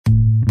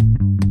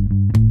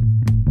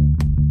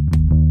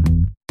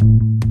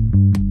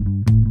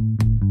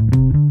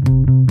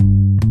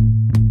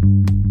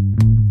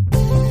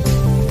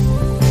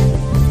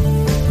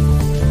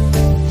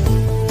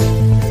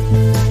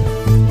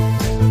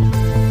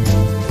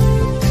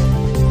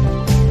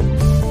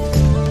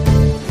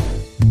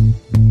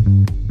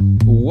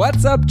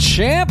What's up,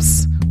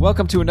 champs?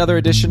 Welcome to another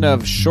edition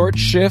of Short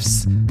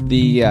Shifts,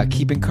 the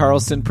Keeping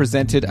Carlson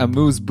presented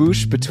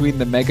amuse-bouche between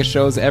the mega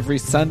shows every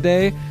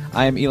Sunday.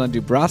 I am Elon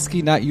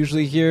Dubrovsky, not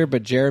usually here,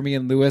 but Jeremy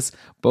and Lewis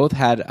both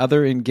had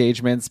other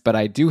engagements, but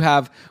I do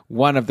have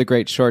one of the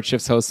great Short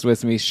Shifts hosts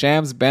with me.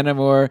 Shams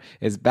Benamor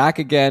is back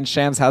again.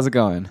 Shams, how's it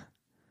going?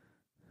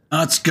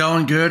 It's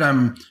going good.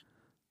 I'm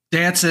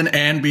dancing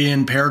and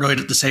being paranoid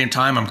at the same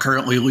time. I'm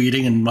currently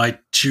leading in my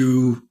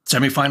two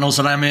semifinals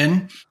that I'm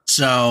in,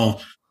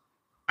 so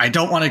I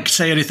don't want to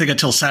say anything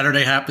until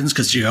Saturday happens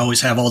because you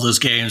always have all those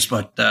games,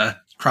 but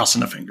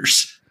crossing the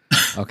fingers.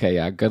 Okay,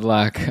 yeah, good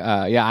luck.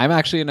 I'm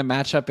actually in a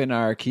matchup in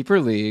our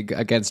Keeper League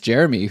against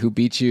Jeremy, who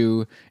beat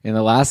you in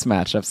the last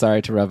matchup.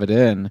 Sorry to rub it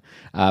in,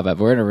 but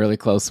we're in a really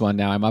close one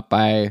now. I'm up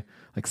by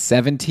like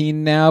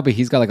 17 now, but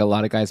he's got like a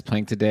lot of guys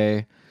playing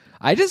today.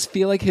 I just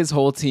feel like his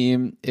whole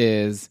team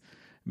is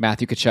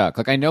Matthew Tkachuk.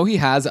 Like, I know he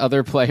has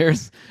other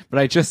players, but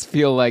I just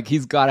feel like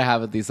he's got to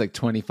have at least like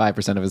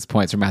 25% of his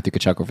points from Matthew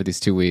Tkachuk over these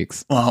 2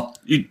 weeks. Well,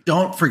 you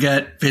don't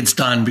forget Vince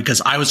Dunn, because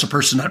I was the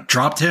person that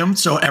dropped him.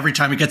 So every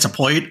time he gets a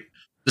point,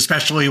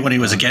 especially when he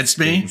was against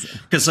me,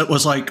 because it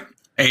was like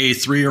a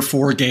 3 or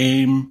 4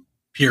 game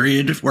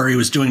period where he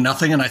was doing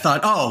nothing. And I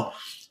thought, oh,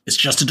 it's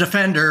just a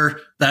defender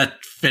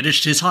that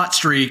finished his hot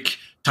streak.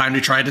 Time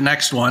to try the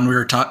next one.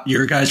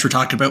 You guys were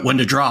talking about when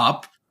to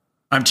drop.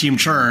 I'm Team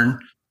Churn.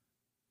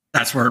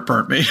 That's where it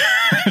burnt me.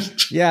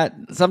 Yeah,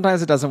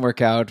 sometimes it doesn't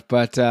work out.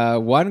 But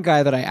one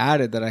guy that I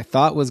added that I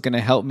thought was going to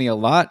help me a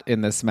lot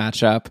in this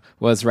matchup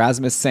was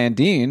Rasmus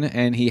Sandin,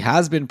 and he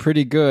has been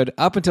pretty good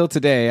up until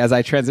today as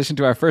I transition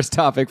to our first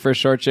topic for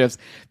Short Shifts,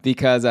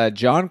 because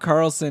John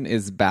Carlson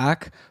is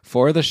back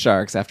for the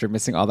Sharks after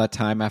missing all that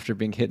time after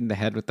being hit in the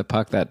head with the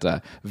puck,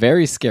 that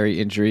very scary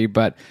injury.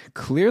 But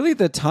clearly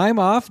the time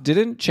off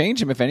didn't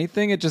change him. If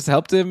anything, it just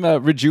helped him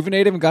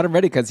rejuvenate him and got him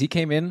ready, because he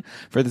came in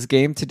for this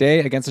game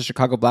today against the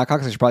Chicago Blackhawks.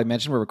 I should probably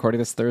mention we're recording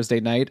this Thursday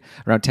night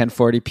around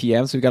 10:40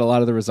 p.m. So we've got a lot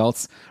of the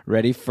results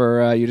ready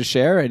for you to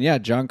share. And yeah,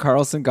 John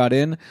Carlson got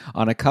in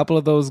on a couple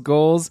of those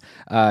goals.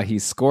 He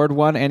scored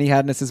one and he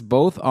had an assist,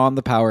 both on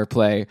the power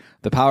play.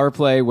 The power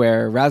play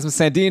where Rasmus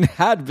Sandin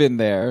had been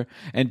there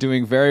and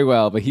doing very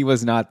well, but he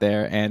was not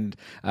there. And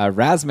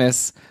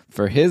Rasmus,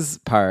 for his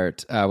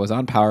part, was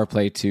on power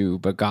play too,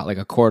 but got like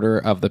a quarter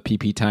of the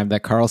PP time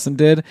that Carlson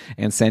did.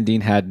 And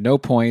Sandin had no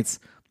points,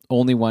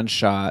 only one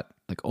shot,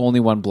 like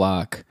only one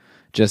block.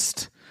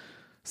 Just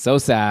so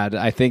sad.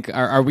 I think,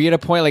 are we at a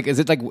point, like,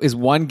 is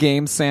one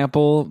game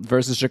sample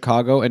versus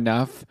Chicago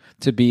enough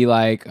to be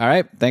like, all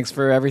right, thanks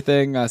for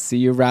everything. See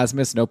you,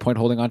 Rasmus. No point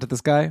holding on to this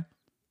guy.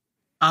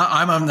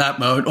 I'm on that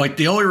mode. Like,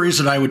 the only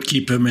reason I would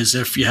keep him is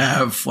if you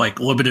have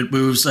like limited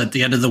moves at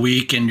the end of the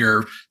week and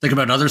you're thinking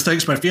about other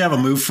things. But if you have a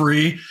move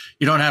free,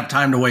 you don't have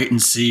time to wait and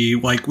see.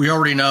 Like, we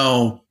already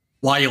know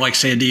why you like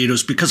Sandin. It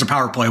was because of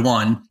power play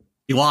 1.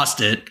 He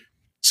lost it.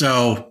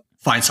 So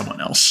find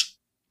someone else.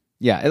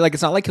 Yeah, like,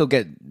 it's not like he'll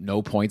get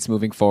no points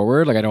moving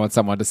forward. Like, I don't want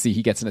someone to see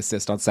he gets an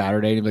assist on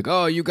Saturday and be like,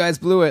 oh, you guys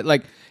blew it.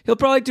 Like, he'll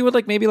probably do it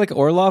like maybe like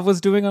Orlov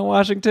was doing on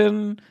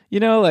Washington.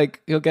 You know,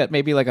 like, he'll get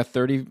maybe like a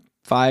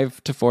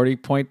 35 to 40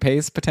 point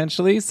pace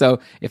potentially. So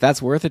if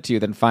that's worth it to you,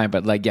 then fine.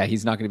 But like, yeah,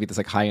 he's not going to be this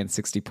like high end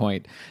 60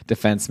 point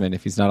defenseman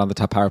if he's not on the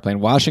top power play.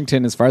 And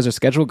Washington, as far as their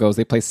schedule goes,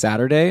 they play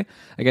Saturday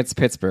against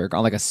Pittsburgh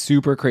on like a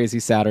super crazy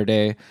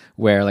Saturday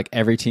where like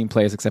every team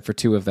plays except for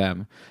 2 of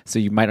them. So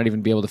you might not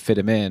even be able to fit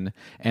him in.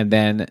 And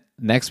then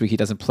next week he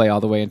doesn't play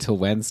all the way until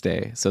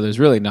Wednesday. So there's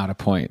really not a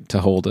point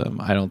to hold him,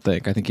 I don't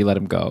think. I think you let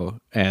him go.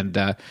 And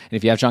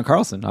if you have John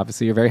Carlson,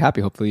 obviously you're very happy.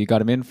 Hopefully you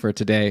got him in for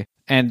today.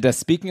 And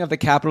speaking of the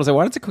Capitals, I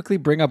wanted to quickly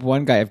bring up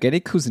one guy,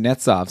 Evgeny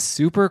Kuznetsov,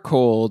 super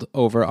cold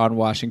over on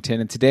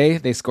Washington. And today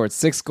they scored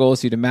 6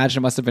 goals. You'd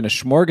imagine it must have been a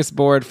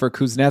smorgasbord for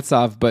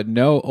Kuznetsov, but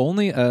no,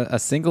 only a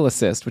single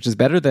assist, which is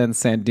better than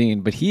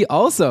Sandin. But he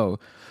also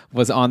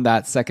was on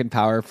that second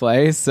power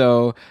play.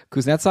 So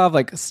Kuznetsov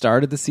like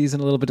started the season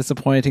a little bit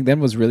disappointing,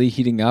 then was really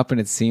heating up, and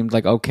it seemed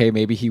like, okay,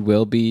 maybe he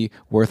will be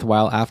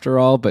worthwhile after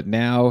all. But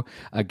now,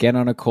 again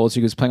on a cold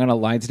streak, he was playing on a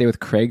line today with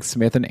Craig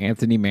Smith and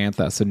Anthony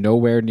Mantha. So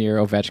nowhere near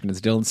Ovechkin.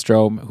 It's Dylan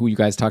Strome, who you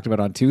guys talked about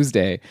on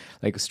Tuesday.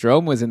 Like,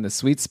 Strome was in the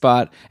sweet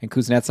spot, and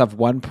Kuznetsov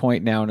 1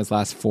 point now in his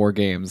last 4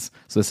 games.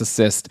 So this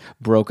assist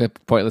broke a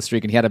pointless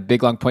streak, and he had a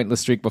big long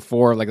pointless streak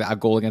before, like a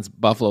goal against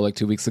Buffalo like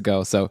 2 weeks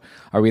ago. So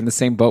are we in the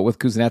same boat with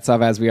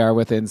Kuznetsov as we are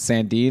within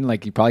Sandin?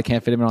 Like, you probably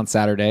can't fit him in on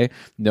Saturday.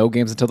 No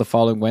games until the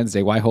following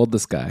Wednesday. Why hold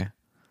this guy?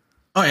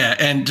 Oh, yeah.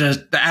 And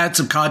to add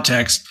some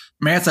context,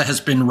 Mantha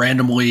has been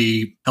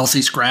randomly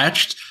healthy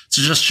scratched.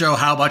 So just show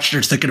how much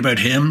they're thinking about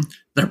him.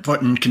 They're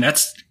putting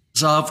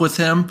Kuznetsov with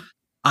him.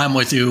 I'm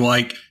with you.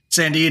 Like,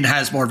 Sandin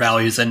has more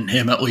value than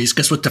him, at least,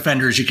 because with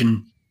defenders, you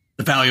can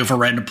the value of a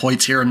random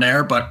points here and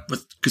there. But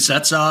with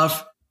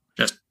Kuznetsov,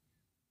 just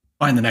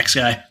find the next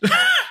guy.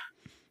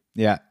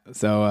 Yeah,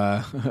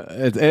 So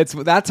it's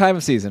that time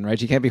of season,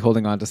 right? You can't be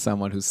holding on to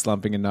someone who's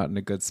slumping and not in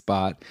a good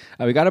spot.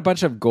 We got a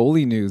bunch of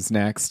goalie news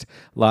next.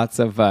 Lots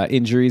of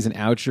injuries and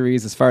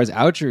oucheries. As far as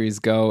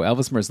oucheries go,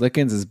 Elvis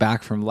Merzlikins is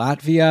back from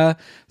Latvia.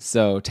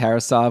 So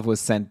Tarasov was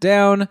sent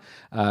down.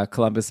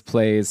 Columbus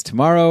plays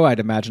tomorrow. I'd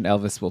imagine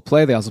Elvis will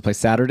play. They also play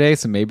Saturday,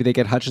 so maybe they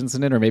get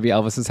Hutchinson in, or maybe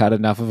Elvis has had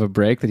enough of a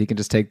break that he can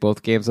just take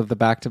both games of the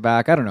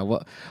back-to-back. I don't know.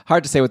 Well,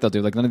 hard to say what they'll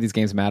do. Like, none of these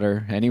games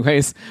matter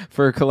anyways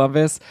for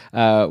Columbus.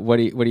 What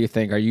do you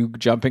think? Are you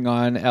jumping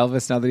on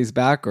Elvis now that he's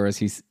back, or is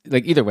he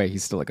like, either way,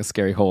 he's still like a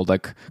scary hold?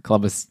 Like,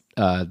 Columbus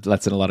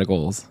lets in a lot of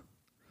goals.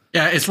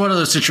 Yeah, it's one of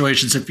those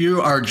situations. If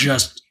you are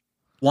just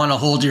want to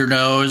hold your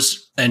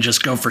nose and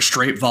just go for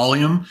straight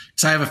volume,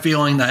 because I have a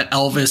feeling that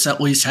Elvis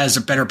at least has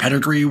a better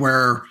pedigree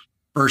where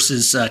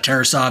versus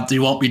Tarasov, they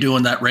won't be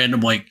doing that random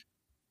like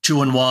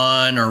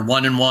 2-1 or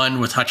 1-1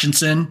 with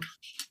Hutchinson.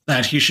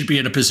 That he should be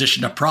in a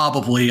position to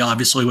probably,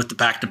 obviously with the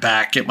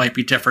back-to-back, it might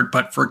be different,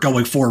 but for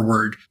going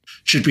forward,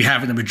 should be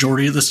having the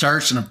majority of the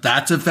starts. And if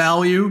that's a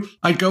value,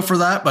 I'd go for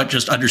that. But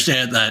just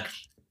understand that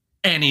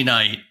any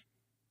night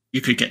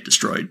you could get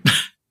destroyed.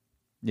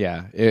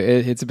 Yeah,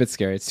 it's a bit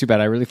scary. It's too bad.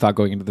 I really thought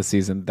going into the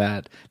season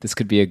that this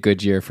could be a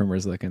good year for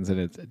Merzlikins, and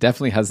it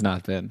definitely has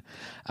not been.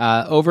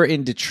 Over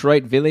in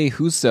Detroit, Ville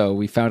Husso,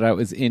 we found out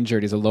was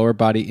injured. He's a lower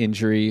body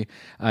injury,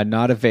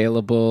 not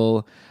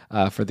available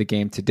for the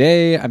game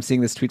today. I'm seeing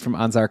this tweet from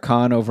Anzar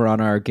Khan over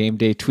on our Game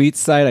Day tweets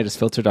site. I just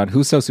filtered on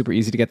Husso. Super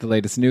easy to get the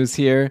latest news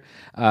here.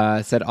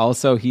 Said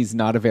also he's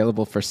not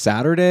available for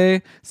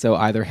Saturday, so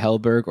either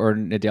Hellberg or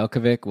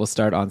Nedeljkovic will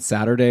start on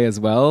Saturday as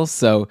well.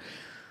 So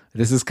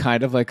this is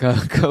kind of like a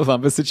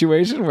Columbus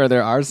situation where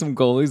there are some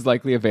goalies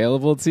likely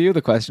available to you. The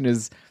question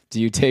is,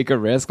 do you take a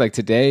risk? Like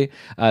today,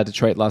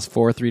 Detroit lost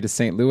 4-3 to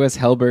St. Louis.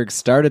 Hellberg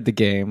started the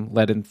game,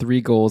 led in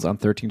 3 goals on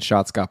 13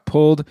 shots, got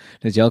pulled.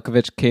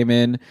 Nedeljkovic came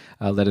in,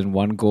 led in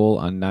 1 goal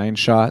on 9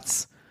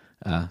 shots.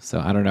 So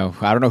I don't know.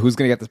 I don't know who's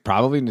going to get this.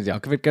 Probably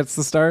Nedeljkovic gets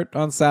the start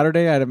on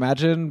Saturday, I'd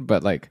imagine.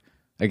 But like,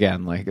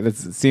 again, like it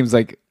seems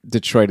like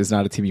Detroit is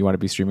not a team you want to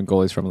be streaming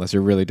goalies from unless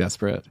you're really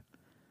desperate.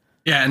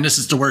 Yeah, and this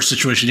is the worst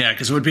situation,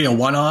 because it would be a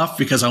one-off,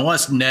 because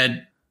unless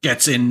Ned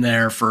gets in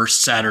there for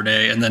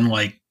Saturday and then,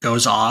 like,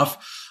 goes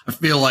off, I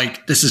feel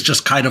like this is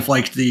just kind of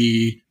like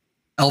the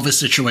Elvis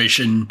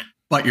situation,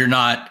 but you're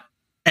not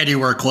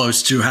anywhere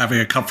close to having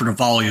a comfortable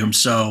volume.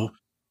 So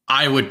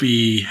I would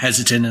be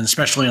hesitant, and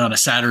especially on a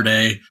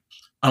Saturday,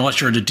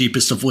 unless you're in the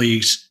deepest of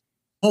leagues,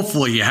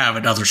 hopefully you have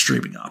another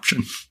streaming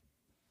option.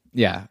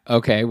 Yeah,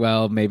 okay,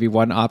 well, maybe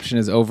one option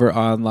is over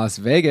on Las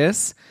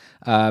Vegas,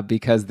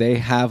 because they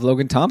have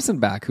Logan Thompson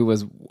back, who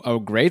was a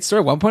great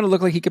start. At one point, it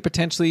looked like he could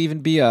potentially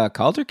even be a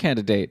Calder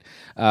candidate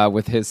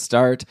with his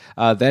start.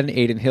 Then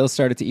Aiden Hill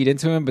started to eat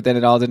into him, but then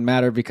it all didn't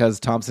matter because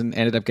Thompson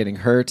ended up getting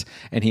hurt,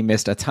 and he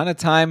missed a ton of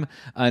time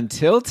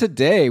until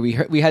today. We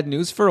had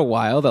news for a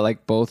while that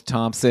like both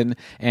Thompson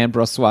and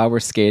Brossoit were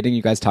skating.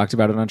 You guys talked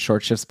about it on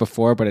short shifts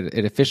before, but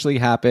it officially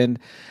happened.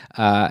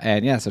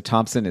 And yeah, so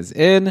Thompson is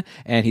in,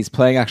 and he's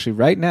playing actually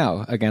right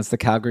now against the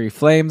Calgary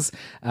Flames.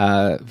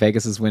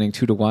 Vegas is winning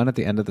 2-1 at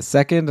the end of the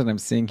second, and I'm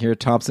seeing here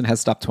Thompson has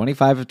stopped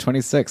 25 of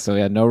 26, so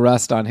yeah, no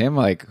rust on him.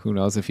 Like, who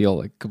knows if he'll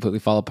like completely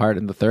fall apart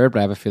in the third, but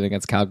I have a feeling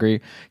against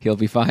Calgary he'll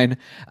be fine.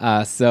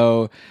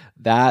 So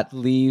that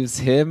leaves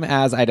him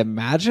as, I'd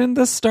imagine,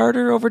 the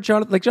starter over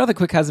Jonathan. Like, Jonathan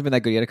Quick hasn't been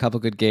that good. He had a couple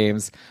good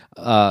games.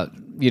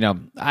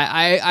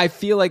 I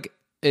feel like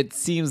it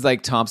seems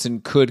like Thompson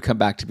could come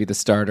back to be the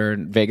starter,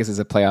 and Vegas is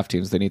a playoff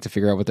team, so they need to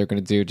figure out what they're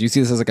going to do. Do you see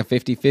this as like a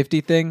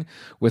 50-50 thing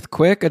with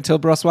Quick until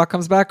Brossoit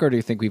comes back, or do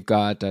you think we've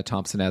got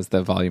Thompson as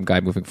the volume guy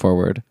moving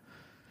forward?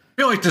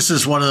 I feel like this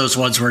is one of those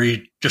ones where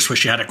you just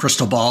wish you had a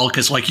crystal ball,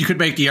 because like you could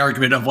make the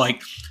argument of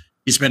like,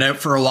 he's been out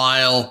for a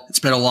while, it's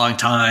been a long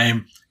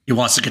time, he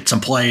wants to get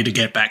some play to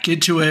get back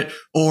into it,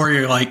 or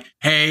you're like,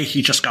 hey,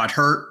 he just got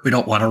hurt, we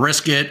don't want to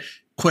risk it.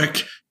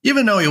 Quick,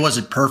 even though he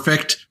wasn't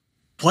perfect,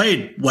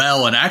 played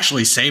well and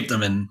actually saved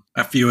them in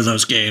a few of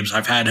those games.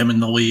 I've had him in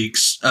the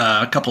leagues,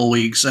 a couple of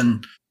leagues,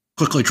 and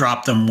quickly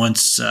dropped them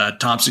once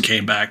Thompson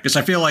came back, because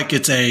I feel like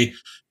it's a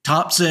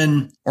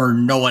Thompson or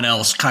no one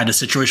else kind of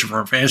situation from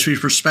a fantasy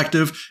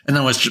perspective, and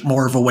then was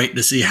more of a wait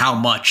to see how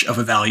much of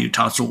a value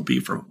Thompson will be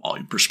from a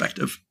volume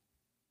perspective.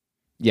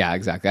 Yeah,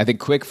 exactly. I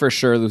think Quick for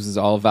sure loses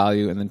all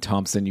value, and then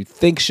Thompson you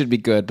think should be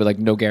good, but like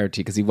no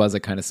guarantee because he was a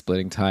kind of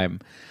splitting time.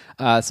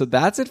 So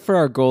that's it for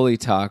our goalie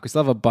talk. We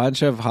still have a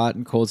bunch of hot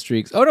and cold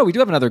streaks. Oh no, we do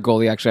have another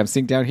goalie actually. I'm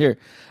seeing down here.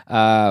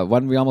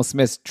 One we almost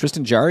missed.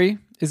 Tristan Jarry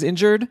is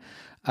injured.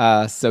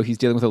 So he's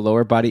dealing with a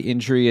lower body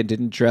injury and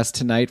didn't dress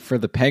tonight for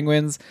the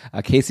Penguins.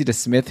 Casey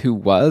DeSmith, who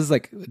was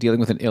like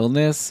dealing with an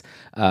illness,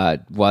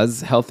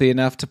 was healthy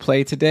enough to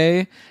play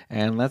today.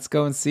 And let's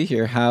go and see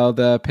here how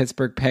the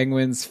Pittsburgh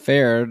Penguins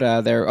fared.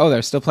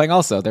 They're still playing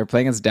also. They're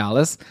playing against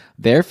Dallas.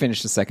 They're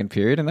finished the second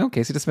period. And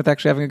Casey DeSmith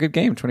actually having a good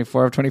game,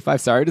 24 of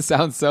 25. Sorry to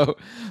sound so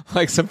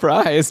like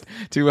surprised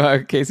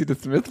to Casey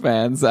DeSmith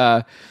fans.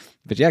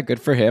 But yeah, good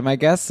for him, I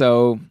guess.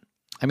 So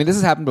I mean, this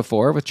has happened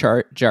before with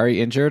Jari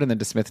injured and then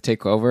DeSmith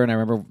take over. And I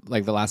remember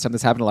like the last time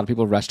this happened, a lot of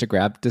people rushed to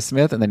grab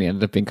DeSmith and then he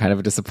ended up being kind of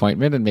a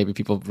disappointment and maybe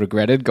people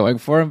regretted going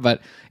for him.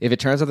 But if it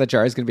turns out that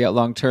Jari's going to be out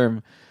long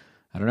term,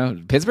 I don't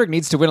know. Pittsburgh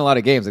needs to win a lot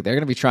of games. Like they're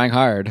going to be trying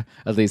hard.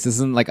 At least this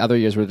isn't like other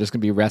years where they're just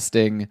going to be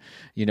resting,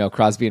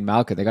 Crosby and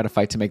Malkin. They got to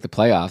fight to make the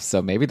playoffs.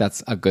 So maybe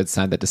that's a good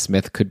sign that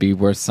DeSmith could be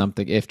worth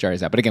something if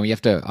Jari's out. But again, we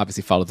have to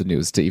obviously follow the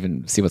news to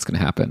even see what's going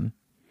to happen.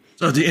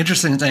 So the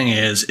interesting thing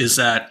is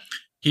that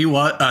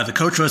the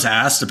coach was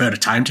asked about a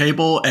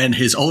timetable, and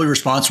his only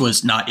response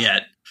was not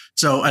yet.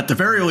 So at the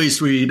very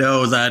least, we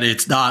know that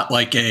it's not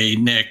like a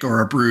nick or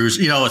a bruise,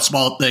 a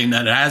small thing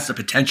that it has the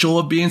potential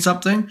of being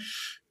something.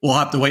 We'll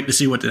have to wait to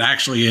see what it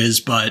actually is,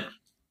 but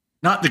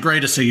not the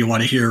greatest thing you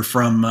want to hear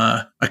from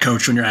a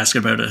coach when you're asking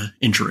about an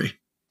injury.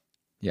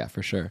 Yeah,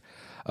 for sure.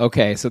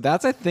 Okay, so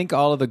that's, I think,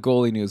 all of the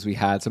goalie news we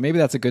had. So maybe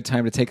that's a good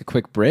time to take a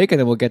quick break, and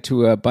then we'll get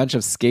to a bunch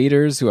of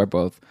skaters who are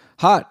both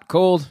hot,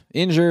 cold,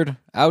 injured,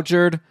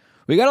 outured.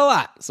 We got a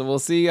lot, so we'll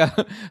see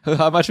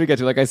how much we get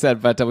to, like I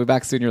said, but we'll be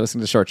back soon. You're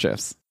listening to Short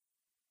Shifts.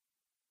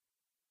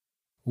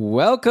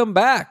 Welcome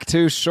back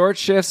to Short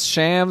Shifts,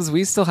 Shams.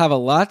 We still have a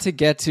lot to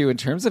get to in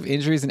terms of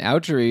injuries and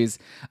outjuries.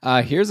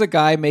 Here's a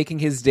guy making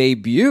his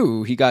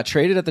debut. He got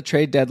traded at the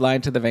trade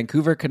deadline to the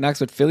Vancouver Canucks,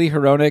 but Philly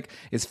Hronek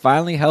is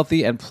finally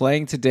healthy and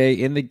playing today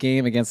in the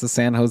game against the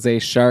San Jose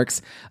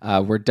Sharks.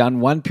 We're done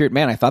one period.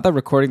 Man, I thought that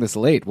recording this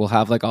late, we'll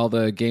have like all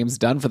the games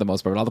done for the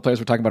most part, but all the players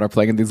we're talking about are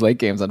playing in these late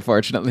games,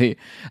 unfortunately.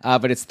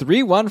 But it's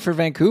 3-1 for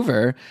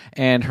Vancouver,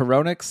 and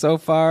Hronek so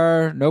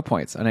far, no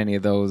points on any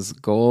of those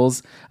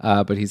goals,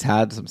 but he's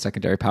had some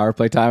secondary power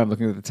play time. I'm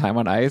looking at the time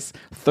on ice.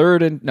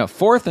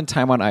 Fourth in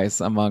time on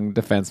ice among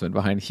defensemen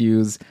behind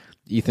Hughes,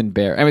 Ethan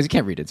Bear. I mean, you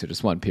can't read it, so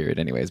just one period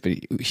anyways, but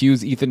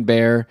Hughes, Ethan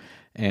Bear,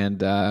 and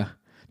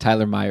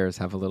Tyler Myers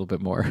have a little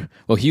bit more.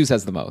 Well, Hughes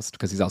has the most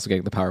because he's also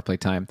getting the power play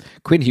time.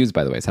 Quinn Hughes,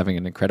 by the way, is having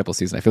an incredible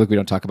season. I feel like we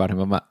don't talk about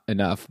him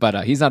enough,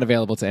 but he's not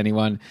available to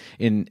anyone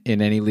in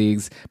any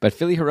leagues. But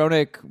Philly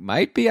Hronek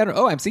might be,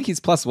 I'm seeing he's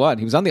 +1.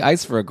 He was on the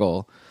ice for a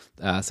goal,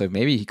 so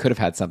maybe he could have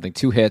had something.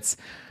 2 hits.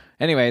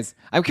 Anyways,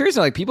 I'm curious,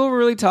 like, people were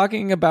really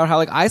talking about how,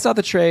 like, I saw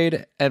the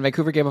trade and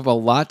Vancouver gave up a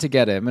lot to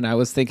get him, and I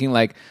was thinking,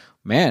 like,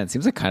 man, it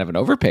seems like kind of an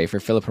overpay for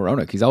Philip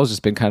Hronek. He's always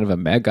just been kind of a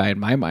meg guy in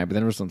my mind, but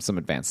then there was some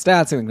advanced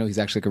stats. I think, no, he's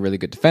actually like a really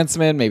good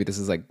defenseman. Maybe this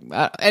is like,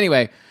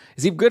 anyway,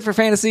 is he good for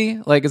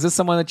fantasy? Like, is this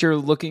someone that you're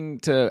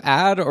looking to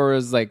add, or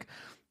is like,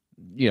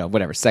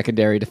 whatever,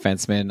 secondary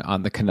defenseman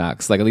on the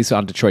Canucks? Like, at least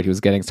on Detroit, he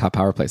was getting top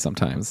power play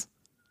sometimes.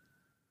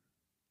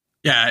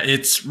 Yeah,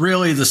 it's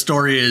really, the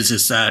story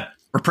is that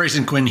we're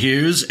praising Quinn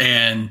Hughes,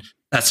 and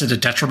that's to the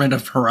detriment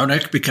of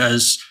Hronek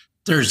because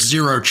there's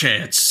zero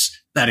chance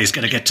that he's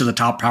going to get to the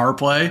top power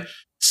play.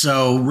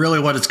 So really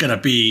what it's going to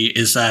be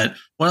is that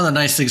one of the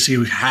nice things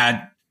he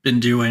had been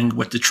doing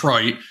with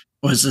Detroit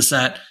was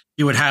that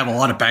he would have a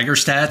lot of banger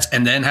stats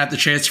and then have the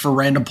chance for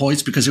random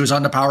points because he was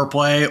on the power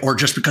play or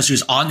just because he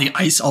was on the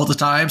ice all the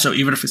time. So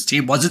even if his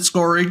team wasn't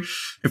scoring,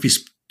 if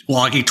he's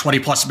logging 20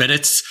 plus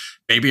minutes,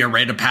 maybe a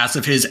random pass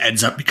of his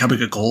ends up becoming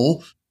a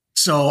goal.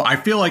 So I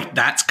feel like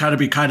that's got to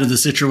be kind of the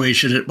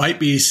situation. It might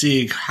be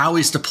seeing how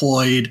he's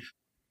deployed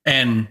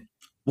and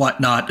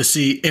whatnot to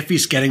see if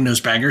he's getting those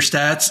banger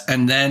stats.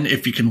 And then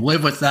if you can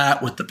live with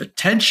that, with the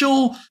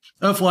potential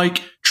of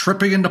like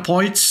tripping into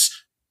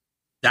points,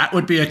 that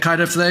would be a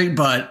kind of thing.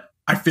 But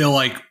I feel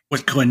like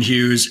with Quinn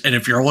Hughes, and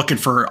if you're looking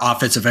for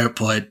offensive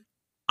output,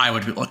 I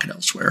would be looking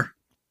elsewhere.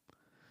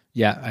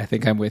 Yeah, I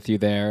think I'm with you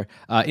there.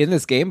 In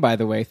this game, by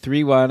the way,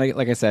 3-1,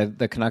 like I said,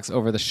 the Canucks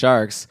over the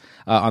Sharks.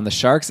 On the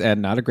Sharks end,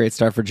 not a great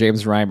start for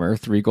James Reimer.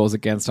 3 goals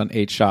against on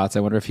 8 shots. I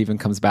wonder if he even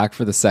comes back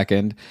for the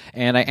second.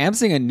 And I am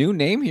seeing a new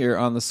name here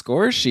on the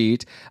score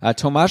sheet.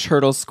 Tomas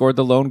Hertl scored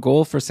the lone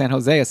goal for San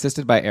Jose,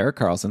 assisted by Erik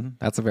Carlson.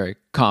 That's a very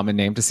common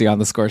name to see on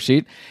the score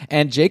sheet.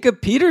 And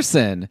Jacob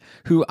Peterson,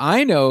 who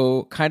I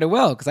know kind of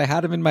well because I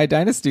had him in my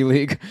Dynasty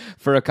League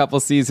for a couple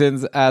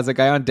seasons as a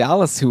guy on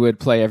Dallas who would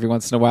play every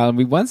once in a while. And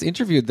we once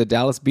interviewed the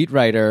Dallas beat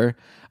writer,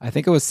 I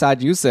think it was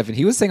Saad Youssef, and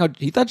he was saying how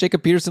he thought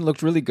Jacob Peterson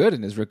looked really good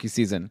in his rookie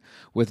season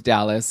with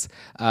Dallas,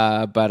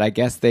 but I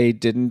guess they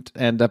didn't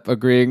end up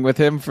agreeing with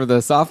him for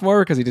the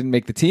sophomore because he didn't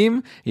make the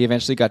team. He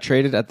eventually got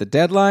traded at the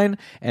deadline,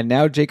 and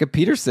now Jacob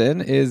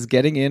Peterson is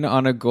getting in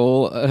on a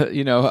goal,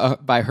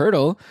 by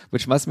Hertl,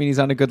 which must mean he's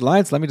on a good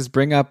line. So let me just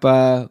bring up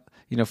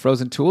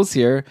frozen tools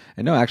here.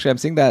 And no, actually, I'm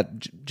seeing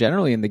that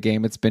generally in the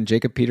game, it's been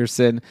Jacob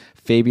Peterson,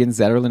 Fabian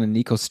Zetterlund, and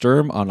Nico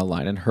Sturm on a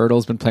line. And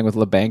Hertl's been playing with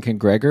LeBanc and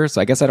Gregor. So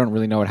I guess I don't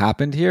really know what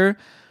happened here.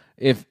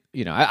 If,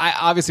 I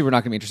obviously we're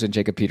not going to be interested in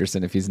Jacob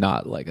Peterson if he's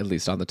not like at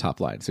least on the top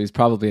line. So he's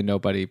probably a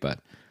nobody, but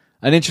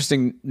an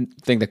interesting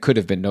thing that could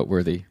have been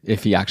noteworthy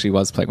if he actually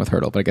was playing with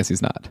Hertl, but I guess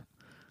he's not.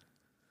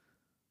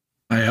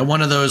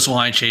 One of those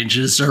line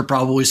changes or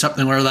probably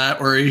something where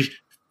he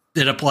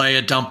did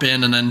a dump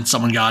in, and then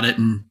someone got it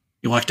and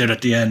he walked out at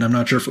the end. I'm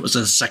not sure if it was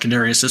a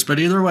secondary assist, but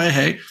either way,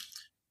 hey.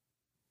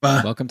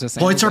 Welcome to San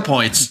points Jose. are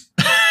points.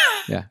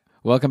 Yeah.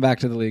 Welcome back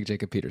to the league,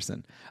 Jacob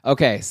Peterson.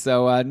 Okay,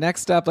 so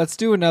next up, let's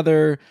do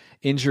another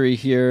injury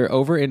here.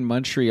 Over in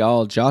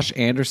Montreal, Josh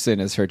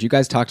Anderson is hurt. You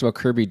guys talked about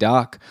Kirby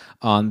Dach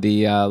on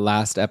the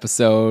last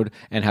episode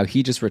and how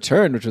he just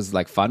returned, which was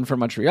like fun for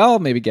Montreal,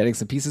 maybe getting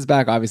some pieces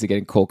back. Obviously,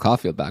 getting Cole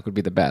Caulfield back would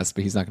be the best,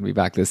 but he's not going to be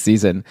back this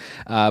season.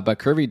 But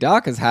Kirby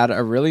Dach has had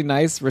a really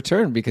nice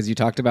return because you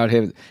talked about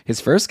his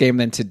first game.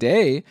 Then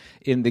today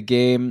in the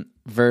game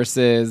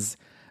versus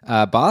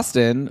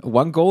Boston,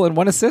 1 goal and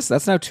 1 assist.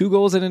 That's now 2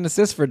 goals and an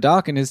assist for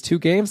Dach in his 2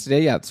 games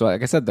today. Yeah, so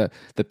like I said,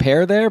 the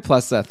pair there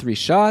plus 3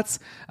 shots,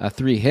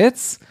 3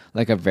 hits,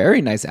 like a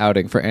very nice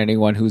outing for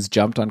anyone who's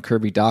jumped on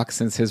Kirby Dach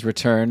since his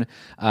return.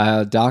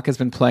 Dach has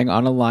been playing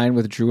on a line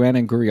with Drouin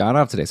and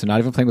Gurianov today, so not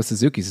even playing with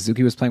Suzuki.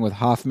 Suzuki was playing with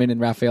Hoffman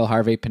and Raphael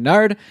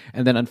Harvey-Pinard,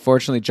 and then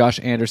unfortunately Josh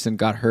Anderson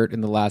got hurt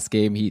in the last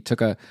game. He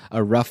took a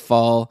rough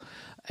fall.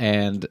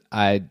 And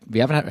we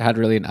haven't had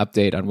really an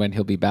update on when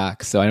he'll be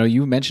back. So I know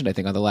you mentioned, I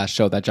think, on the last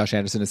show that Josh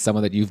Anderson is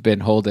someone that you've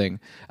been holding.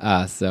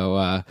 Are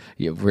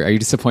you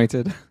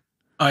disappointed?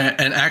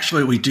 And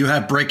actually, we do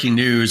have breaking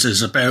news.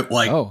 Is about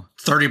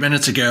 30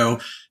 minutes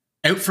ago,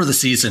 out for the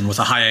season with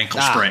a high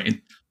ankle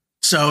sprain.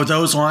 So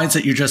those lines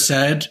that you just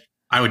said,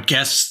 I would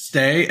guess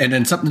stay. And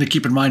then something to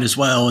keep in mind as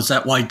well is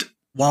that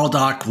while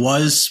Dach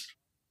was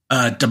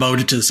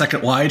demoted to the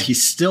second line,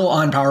 he's still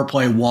on power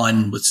play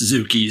 1 with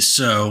Suzuki.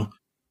 So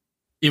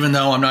even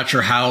though I'm not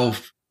sure how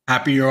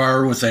happy you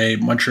are with a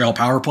Montreal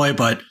power play,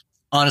 but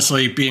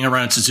honestly, being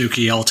around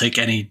Suzuki, I'll take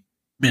any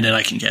minute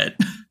I can get.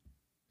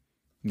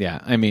 Yeah,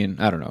 I mean,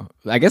 I don't know.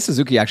 I guess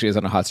Suzuki actually is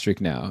on a hot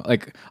streak now.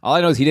 Like, all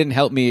I know is he didn't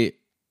help me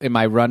in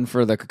my run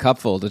for the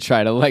cupful to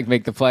try to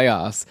make the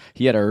playoffs.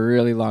 He had a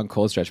really long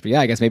cold stretch. But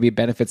yeah, I guess maybe it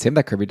benefits him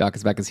that Kirby Dach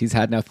is back because he's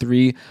had now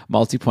 3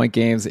 multi-point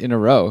games in a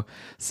row.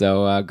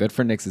 So good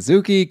for Nick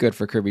Suzuki, good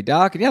for Kirby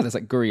Dach. And yeah, there's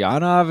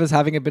Gurianov is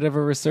having a bit of a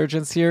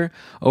resurgence here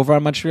over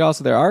on Montreal.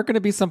 So there are going to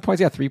be some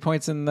points. Yeah, 3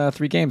 points in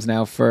 3 games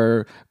now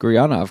for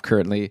Gurianov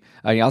currently.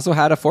 He also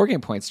had a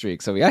 4-game point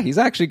streak. So yeah, he's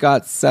actually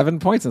got 7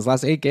 points in his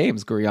last 8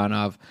 games,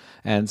 Gurianov.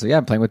 And so yeah,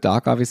 playing with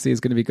Dach obviously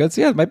is going to be good.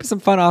 So yeah, it might be some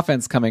fun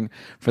offense coming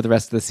for the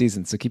rest of the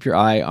season. So keep your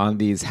eye on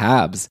these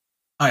Habs.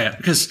 Oh yeah,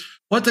 because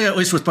one thing at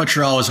least with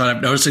Montreal is what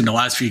I'm noticing the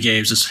last few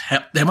games is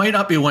they might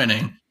not be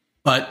winning,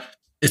 but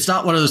it's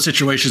not one of those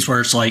situations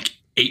where it's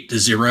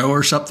 8-0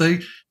 or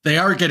something. They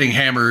are getting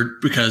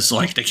hammered because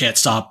they can't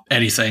stop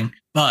anything,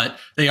 but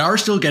they are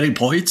still getting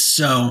points.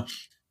 So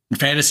in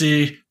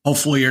fantasy,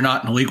 hopefully you're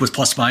not in a league with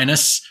plus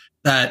minus.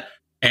 That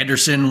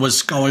Anderson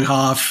was going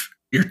off.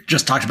 You're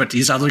just talking about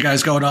these other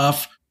guys going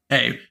off.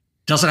 Hey,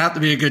 doesn't have to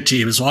be a good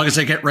team. As long as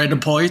they get random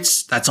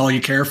points, that's all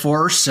you care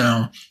for.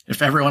 So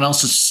if everyone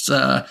else is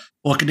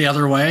looking the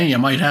other way, you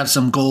might have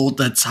some gold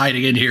that's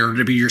hiding in here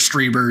to be your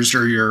streamers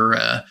or your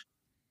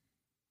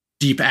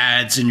deep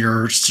ads in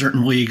your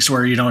certain leagues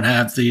where you don't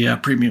have the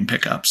premium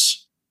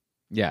pickups.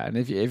 Yeah, and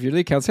if your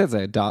league counts hits,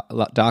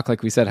 Dach,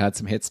 like we said, had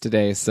some hits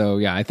today. So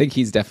yeah, I think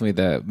he's definitely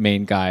the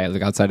main guy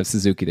outside of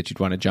Suzuki that you'd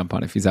want to jump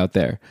on if he's out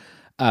there.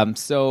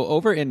 So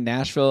over in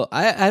Nashville,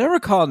 I don't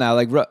recall now,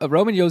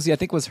 Roman Josi, I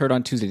think was hurt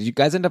on Tuesday. Did you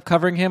guys end up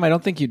covering him? I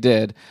don't think you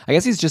did. I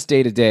guess he's just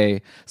day to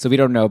day, so we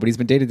don't know, but he's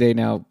been day to day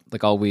now,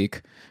 all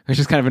week, which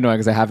is kind of annoying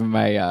because I have him in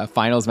my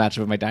finals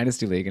matchup of my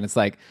Dynasty League, and it's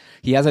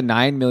he has a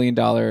 $9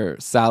 million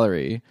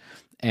salary,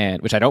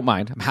 and which I don't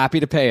mind. I'm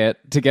happy to pay it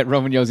to get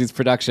Roman Josi's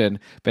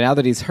production, but now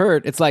that he's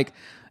hurt, it's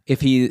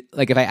if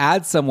I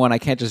add someone, I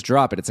can't just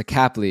drop it. It's a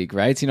cap league,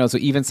 right? So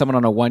even someone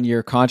on a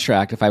 1-year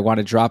contract, if I want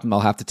to drop him, I'll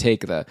have to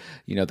take the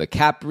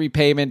cap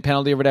repayment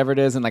penalty or whatever it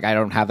is. And I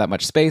don't have that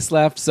much space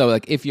left. So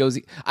if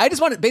Josi, I'm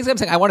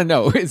saying I want to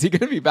know, is he going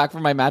to be back for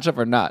my matchup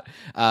or not?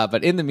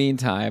 But in the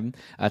meantime,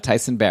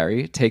 Tyson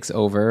Barrie takes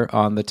over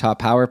on the top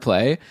power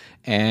play.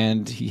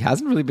 And he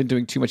hasn't really been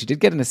doing too much. He did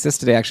get an assist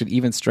today, actually,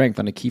 even strength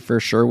on a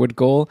Kiefer Sherwood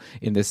goal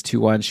in this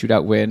 2-1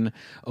 shootout win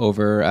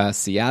over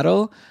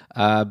Seattle.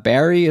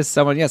 Barrie is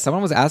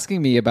someone was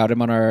asking me about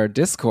him on our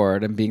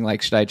Discord and being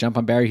should I jump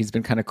on Barrie? He's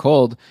been kind of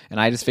cold. And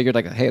I just figured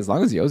hey, as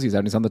long as Yosi's out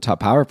and he's on the top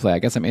power play, I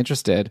guess I'm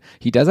interested.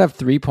 He does have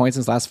 3 points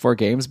in his last 4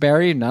 games,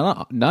 Barrie,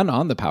 none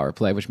on the power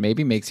play, which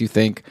maybe makes you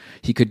think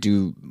he could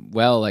do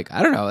well.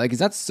 I don't know, he's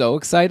not so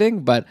exciting,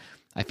 but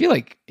I feel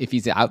if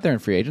he's out there in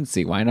free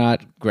agency, why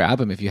not grab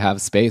him if you have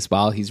space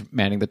while he's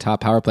manning the top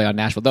power play on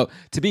Nashville? Though,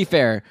 to be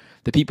fair,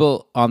 the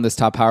people on this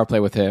top power play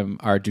with him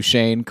are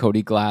Duchesne,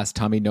 Cody Glass,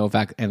 Tommy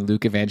Novak, and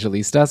Luke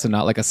Evangelista, so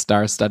not a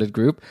star-studded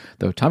group,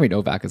 though Tommy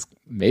Novak is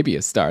maybe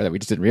a star that we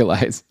just didn't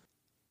realize.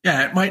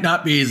 Yeah, it might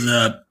not be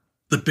the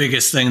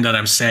biggest thing that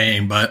I'm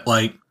saying, but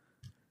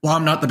while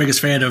I'm not the biggest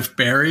fan of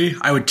Barrie,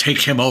 I would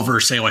take him over,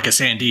 say, a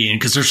Sandin,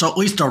 because there's at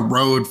least a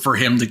road for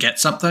him to get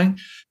something.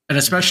 And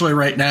especially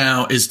right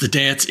now, is the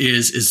dance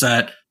is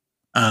that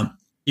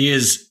he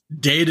is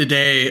day to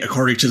day,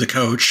 according to the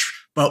coach.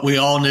 But we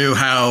all knew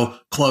how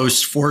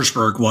close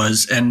Forsberg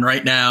was. And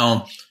right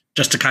now,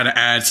 just to kind of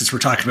add, since we're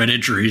talking about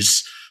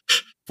injuries,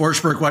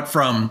 Forsberg went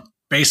from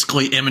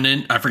basically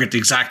imminent, I forget the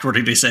exact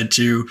wording they said,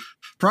 to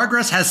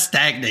progress has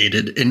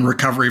stagnated in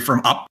recovery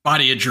from up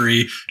body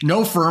injury,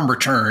 no firm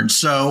return.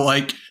 So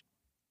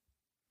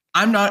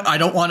I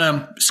don't want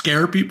to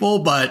scare people,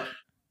 but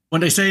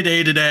when they say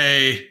day to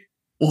day,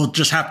 we'll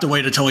just have to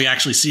wait until we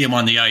actually see him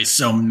on the ice.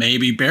 So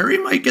maybe Barry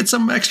might get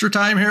some extra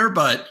time here,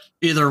 but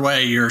either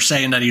way, you're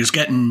saying that he was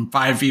getting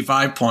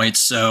 5v5 points.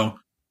 So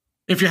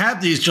if you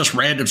have these just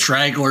random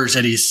stragglers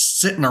and he's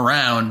sitting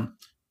around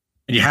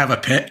and you have a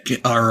pick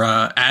or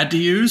ad to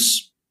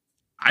use,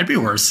 I'd be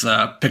worth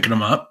picking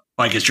him up.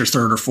 Like it's your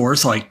third or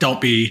fourth. Like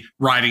don't be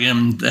riding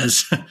him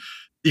as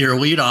your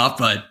leadoff,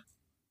 but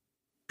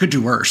could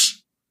do worse.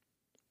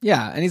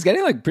 Yeah, and he's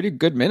getting like pretty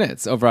good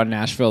minutes over on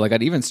Nashville, like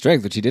at even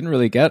strength, which he didn't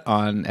really get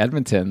on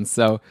Edmonton.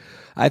 So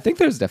I think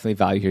there's definitely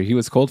value here. He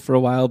was cold for a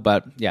while,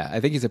 but yeah,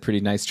 I think he's a pretty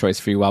nice choice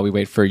for you while we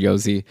wait for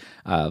Josi.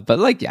 But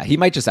like, yeah, he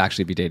might just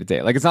actually be day to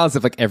day. Like it's not as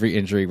if like every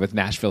injury with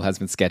Nashville has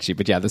been sketchy,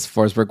 but yeah, this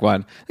Forsberg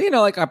one,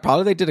 like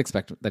probably they did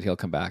expect that he'll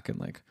come back, and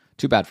like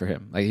too bad for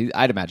him. Like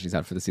I'd imagine he's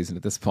out for the season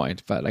at this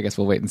point, but I guess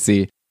we'll wait and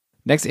see.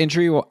 Next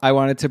injury I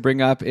wanted to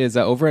bring up is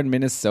over in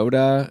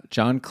Minnesota.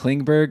 John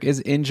Klingberg is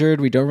injured.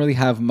 We don't really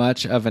have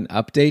much of an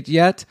update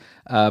yet,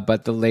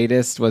 but the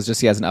latest was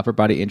just he has an upper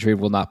body injury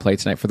and will not play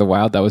tonight for the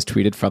Wild. That was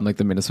tweeted from like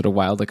the Minnesota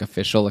Wild like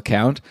official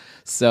account.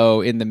 So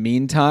in the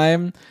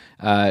meantime,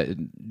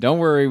 don't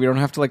worry, we don't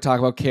have to like talk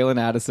about Kalen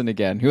Addison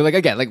again, who like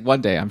again like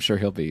one day I'm sure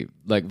he'll be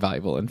like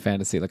valuable in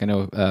fantasy. Like I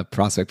know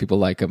prospect people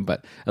like him,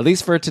 but at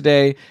least for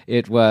today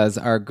it was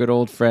our good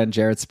old friend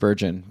Jared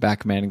Spurgeon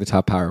back manning the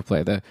top power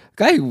play, the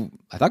guy who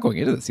I thought going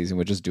into the season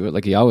would just do it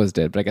like he always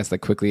did, but I guess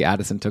like quickly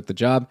Addison took the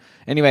job.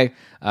 Anyway,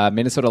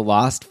 Minnesota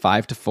lost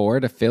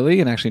 5-4 to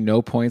Philly, and actually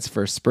no points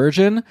for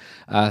Spurgeon.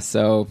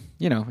 So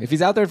if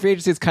he's out there in free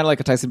agency, it's kind of like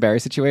a Tyson Barrie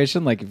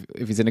situation. Like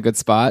if he's in a good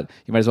spot,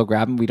 you might as well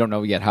grab him. We don't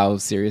know yet how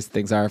serious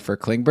things are for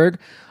Klingberg.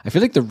 I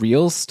feel like the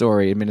real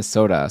story in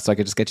Minnesota, so I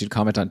could just get you to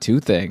comment on two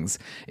things,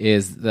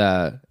 is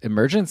the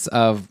emergence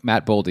of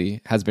Matt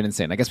Boldy has been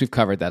insane. I guess we've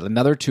covered that.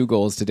 Another 2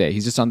 goals today.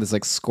 He's just on this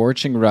like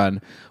scorching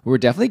run. We're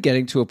definitely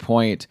getting to a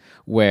point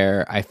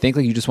where I think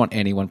like you just want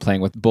anyone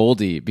playing with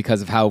Boldy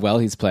because of how well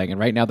he's playing. And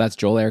right now that's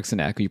Joel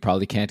Eriksson-Ek, who you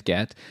probably can't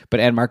get,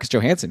 and Marcus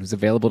Johansson, who's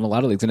available in a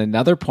lot of leagues. And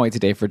another point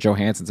today for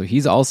Johansson. So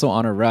he's also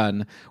on a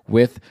run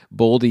with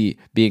Boldy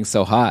being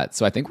so hot.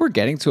 So I think we're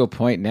getting to a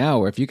point now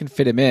where if you can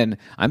fit him in,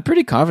 I'm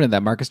pretty confident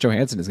that Marcus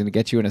Johansson is going to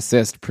get you an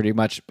assist pretty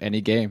much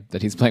any game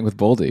that he's playing with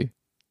Boldy.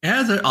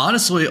 Yeah,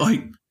 honestly,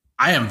 like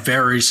I am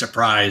very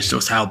surprised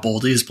with how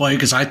Boldy is playing,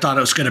 because I thought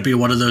it was going to be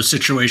one of those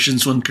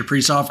situations when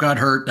Kaprizov got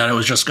hurt that it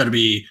was just going to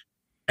be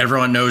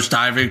everyone nose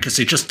diving because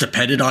they just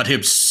depended on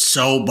him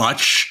so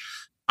much.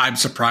 I'm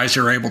surprised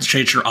they were able to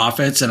change their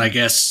offense, and I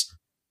guess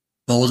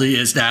Boldy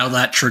is now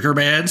that trigger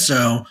man.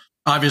 So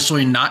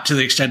obviously not to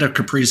the extent of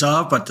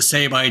Kaprizov, but the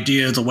same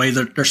idea, the way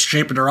that they're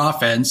shaping their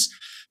offense.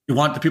 You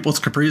want the people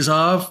with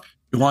Kaprizov,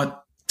 you want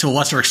to a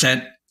lesser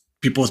extent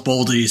people with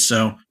Boldy.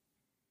 So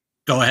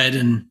go ahead,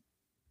 and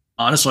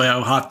honestly,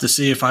 I'll have to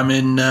see if I'm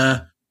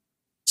in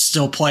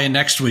still playing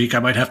next week. I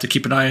might have to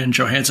keep an eye on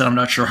Johansson. I'm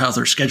not sure how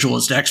their schedule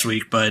is next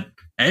week, but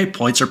hey,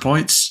 points are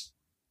points.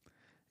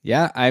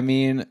 Yeah, I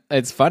mean,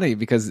 it's funny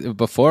because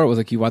before it was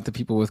like you want the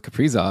people with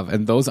Kaprizov,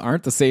 and those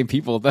aren't the same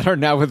people that are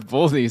now with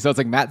Boldy. So it's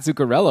like Matt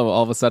Zuccarello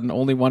all of a sudden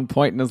only 1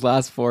 point in his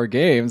last 4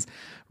 games.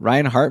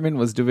 Ryan Hartman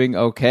was doing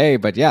okay,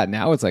 but yeah,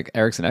 now it's like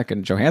Eriksson-Ek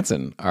and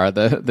Johansson are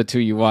the 2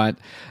 you want.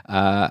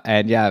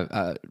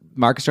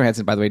 Marcus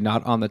Johansson, by the way,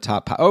 not on the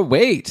top. Oh,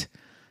 wait.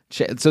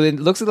 So it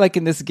looks like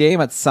in this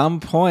game, at some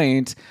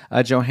point,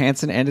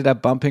 Johansson ended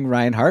up bumping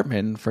Ryan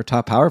Hartman for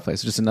top power play.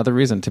 So just another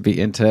reason to be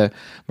into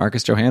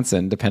Marcus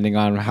Johansson, depending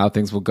on how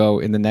things will go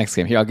in the next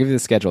game. Here, I'll give you the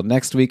schedule.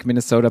 Next week,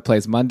 Minnesota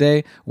plays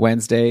Monday,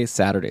 Wednesday,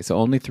 Saturday. So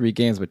only 3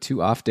 games, but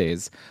 2 off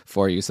days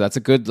for you. So that's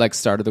a good like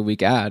start of the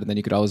week ad. And then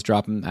you could always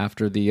drop him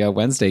after the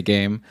Wednesday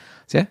game.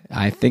 So yeah,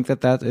 I think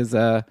that is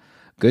a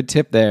good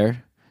tip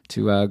there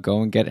to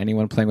go and get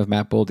anyone playing with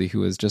Matt Boldy,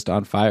 who is just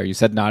on fire. You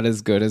said not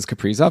as good as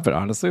Kaprizov, but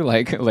honestly,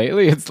 like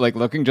lately, it's like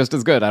looking just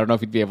as good. I don't know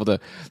if he'd be able to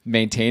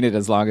maintain it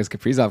as long as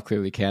Kaprizov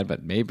clearly can,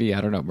 but maybe,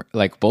 I don't know.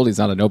 Like Boldy's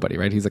not a nobody,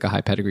 right? He's like a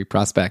high pedigree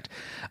prospect.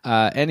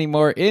 Any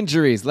more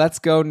injuries? Let's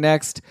go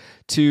next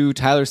to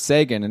Tyler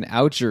Seguin, an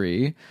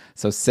ouchery.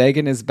 So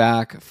Seguin is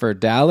back for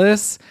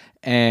Dallas.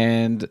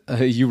 And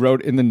you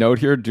wrote in the note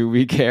here, do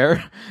we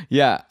care?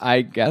 Yeah,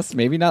 I guess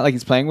maybe not. Like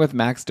he's playing with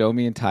Max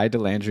Domi and Ty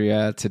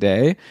Dellandrea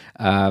today.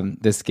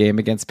 This game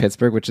against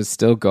Pittsburgh, which is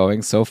still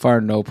going. So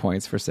far, no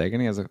points for Seguin.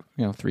 He has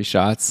 3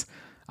 shots.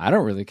 I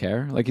don't really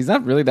care. Like he's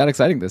not really that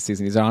exciting this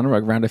season. He's on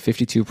around a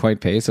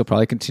 52-point pace. He'll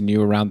probably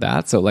continue around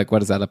that. So like,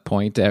 what is that, a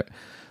point? I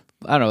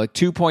don't know, like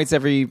 2 points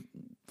every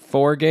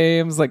 4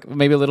 games, like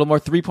maybe a little more,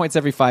 3 points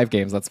every 5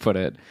 games, let's put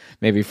it,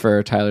 maybe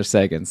for Tyler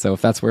Seguin. So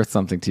if that's worth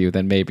something to you,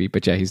 then maybe.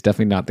 But yeah, he's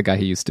definitely not the guy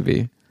he used to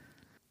be.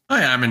 Oh,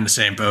 yeah, I'm in the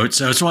same boat.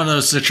 So it's one of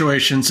those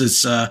situations.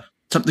 It's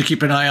something to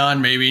keep an eye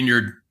on. Maybe in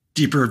your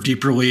deeper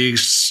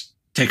leagues,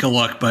 take a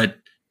look. But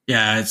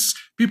yeah, it's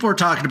people were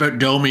talking about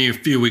Domi a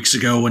few weeks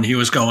ago when he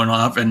was going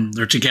off, and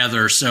they're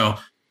together. So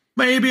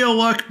maybe a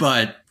look,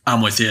 but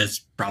I'm with you. It's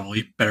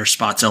probably better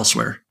spots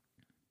elsewhere.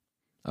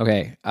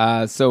 Okay,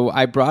 so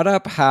I brought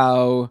up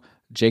how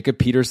Jacob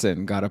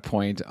Peterson got a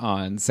point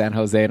on San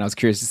Jose, and I was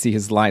curious to see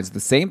his lines. The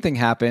same thing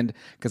happened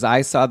because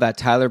I saw that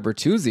Tyler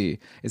Bertuzzi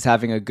is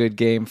having a good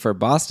game for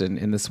Boston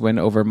in this win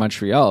over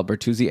Montreal.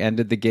 Bertuzzi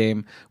ended the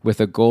game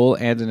with a goal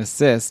and an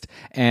assist,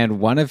 and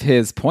one of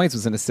his points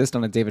was an assist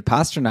on a David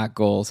Pastrnak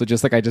goal. So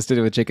just like I just did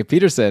it with Jacob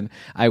Peterson,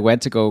 I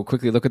went to go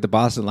quickly look at the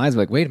Boston lines. I'm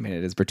like, wait a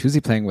minute, is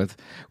Bertuzzi playing with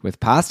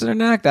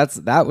Pastrnak?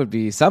 That would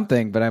be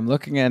something. But I'm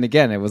looking, and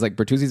again, it was like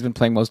Bertuzzi's been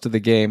playing most of the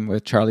game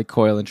with Charlie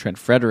Coyle and Trent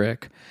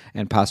Frederick,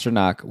 and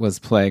Pastrnak was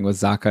playing with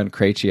Zacha and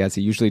Krejci as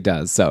he usually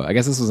does. So I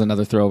guess this was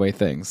another throwaway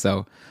thing.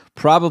 So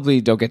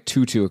probably don't get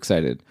too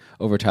excited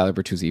over Tyler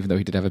Bertuzzi, even though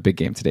he did have a big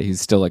game today. He's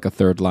still like a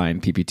third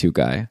line PP2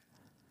 guy.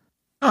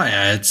 Oh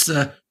yeah,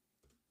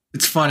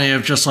 it's funny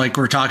of just like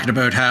we're talking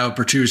about how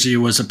Bertuzzi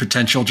was a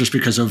potential just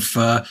because of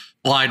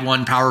line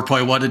 1 power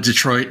play 1 in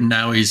Detroit, and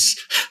now he's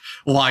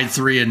line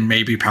 3 and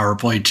maybe power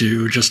play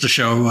 2 just to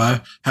show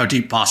how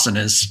deep Boston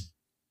is.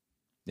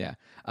 Yeah.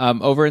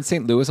 Over in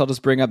St. Louis, I'll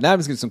just bring up, now I'm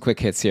just going to do some quick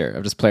hits here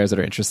of just players that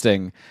are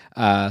interesting.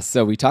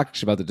 So we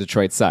talked about the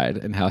Detroit side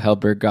and how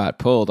Hellberg got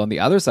pulled. On the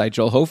other side,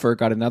 Joel Hofer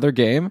got another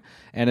game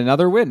and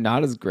another win.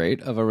 Not as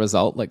great of a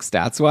result, like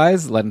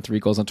stats-wise, led in 3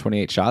 goals on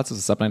 28 shots. It was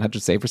a sub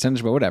 900 save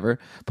percentage, but whatever.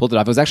 Pulled it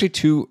off. It was actually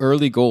 2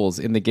 early goals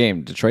in the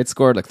game. Detroit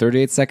scored like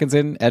 38 seconds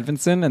in,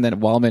 Edvinson, and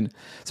then Wallman.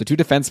 So 2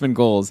 defenseman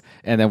goals,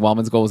 and then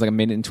Wallman's goal was like a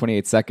minute and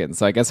 28 seconds.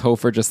 So I guess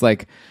Hofer just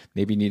like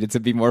maybe needed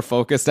to be more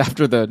focused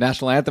after the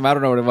national anthem. I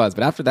don't know what it was,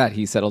 but after that,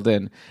 he settled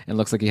in and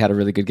looks like he had a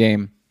really good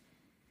game.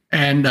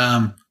 And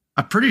I'm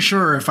pretty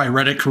sure if I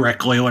read it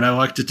correctly when I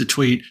looked at the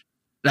tweet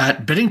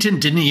that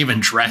Binnington didn't even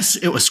dress.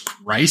 It was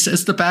Grice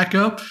as the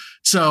backup.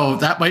 So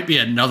that might be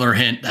another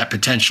hint that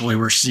potentially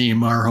we're seeing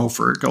Mar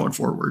Hofer going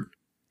forward.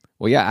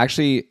 Well, yeah,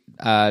 actually,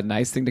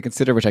 nice thing to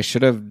consider, which I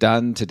should have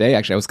done today.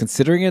 Actually, I was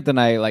considering it, then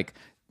I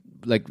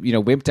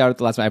wimped out at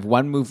the last one. I have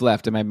 1 move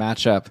left in my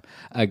matchup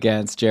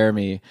against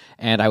Jeremy,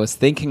 and I was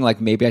thinking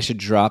like maybe I should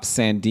drop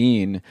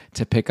Sandin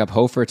to pick up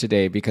Hofer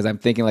today, because I'm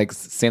thinking like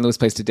St. Louis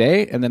plays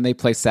today and then they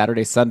play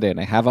Saturday, Sunday, and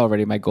I have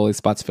already my goalie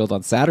spots filled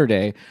on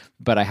Saturday,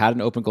 but I had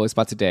an open goalie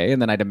spot today,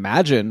 and then I'd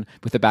imagine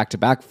with the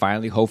back-to-back,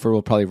 finally Hofer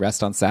will probably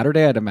rest on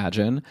Saturday, I'd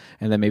imagine,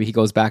 and then maybe he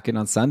goes back in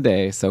on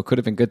Sunday, so it could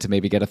have been good to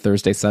maybe get a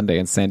Thursday, Sunday,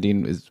 and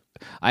Sandin is...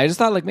 I just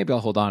thought like maybe I'll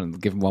hold on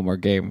and give him 1 more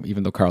game,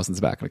 even though Carlson's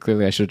back. Like,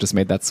 clearly I should have just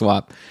made that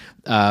swap.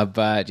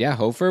 But yeah,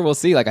 Hofer, we'll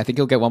see. Like, I think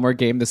he'll get 1 more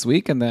game this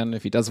week, and then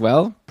if he does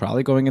well,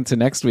 probably going into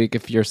next week,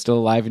 if you're still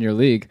alive in your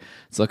league,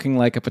 it's looking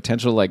like a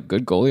potential like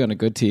good goalie on a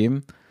good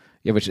team.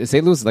 Yeah, which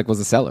St. Louis like was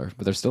a seller,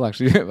 but they're still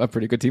actually a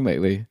pretty good team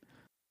lately.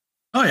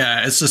 Oh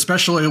yeah, it's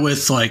especially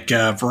with like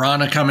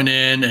Verana coming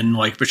in and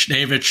like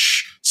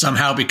Vishnevich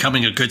somehow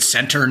becoming a good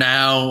center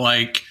now.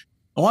 Like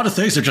a lot of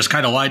things are just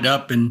kind of lined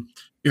up, and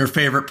your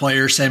favorite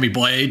player, Sammy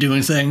Blais,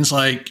 doing things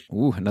like...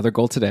 Ooh, another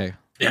goal today.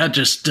 Yeah,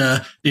 just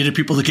needed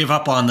people to give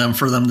up on them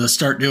for them to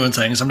start doing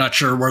things. I'm not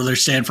sure where they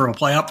stand from a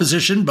playoff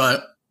position,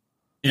 but,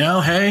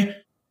 hey,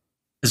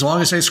 as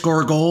long as they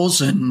score goals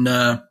and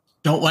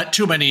don't let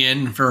too many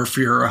in if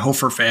you're a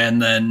Hofer fan,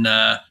 then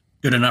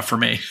good enough for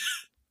me.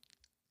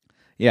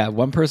 Yeah,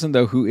 one person,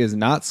 though, who is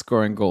not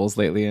scoring goals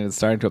lately and is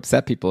starting to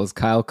upset people is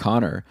Kyle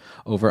Connor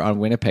over on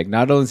Winnipeg.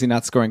 Not only is he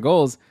not scoring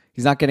goals,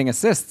 he's not getting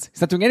assists.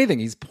 He's not doing anything.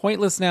 He's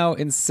pointless now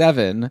in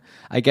 7.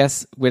 I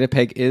guess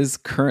Winnipeg is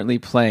currently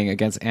playing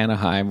against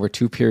Anaheim. We're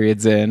 2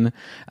 periods in.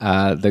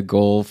 The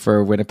goal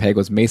for Winnipeg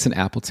was Mason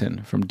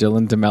Appleton from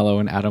Dylan DeMello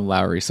and Adam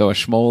Lowry. So a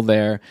schmoll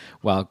there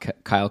while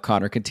Kyle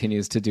Connor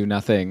continues to do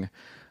nothing.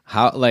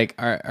 How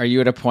are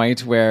you at a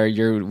point where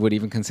you would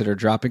even consider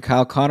dropping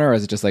Kyle Connor, or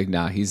is it just like,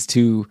 nah, he's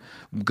too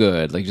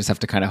good? Like, you just have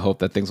to kind of hope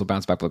that things will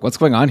bounce back. Like, what's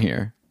going on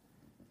here?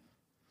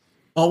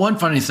 Well, one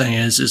funny thing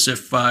is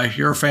if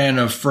you're a fan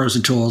of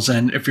Frozen Tools,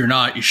 and if you're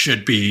not, you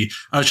should be.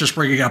 I was just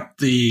bringing up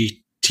the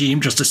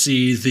team just to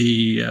see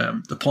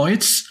the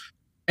points,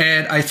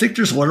 and I think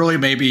there's literally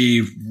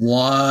maybe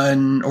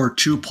 1 or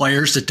 2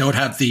 players that don't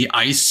have the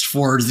ice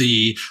for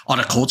the on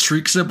a cold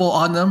streak symbol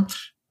on them.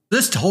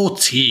 This whole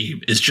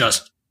team is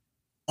just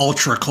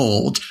ultra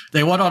cold.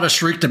 They went on a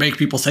streak to make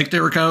people think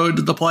they were going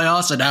to the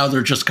playoffs, and now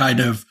they're just kind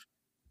of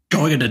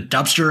going into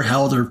dumpster.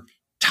 Hell, they're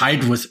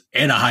tied with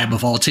Anaheim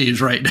of all teams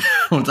right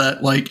now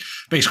that like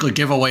basically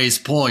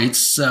giveaways points.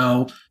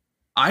 So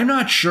I'm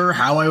not sure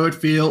how I would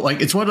feel.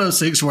 Like, it's one of those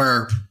things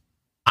where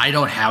I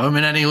don't have them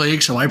in any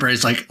league, so my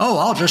brain's like, oh,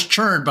 I'll just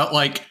churn. But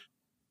like,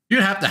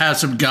 you'd have to have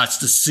some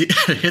guts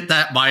to hit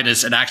that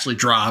minus and actually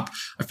drop.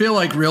 I feel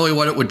like really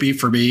what it would be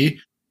for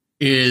me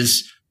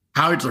is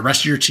how the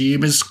rest of your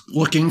team is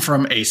looking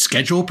from a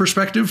schedule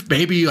perspective.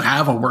 Maybe you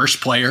have a worse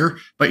player,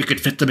 but you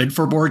could fit them in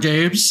for more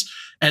games.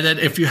 And then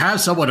if you have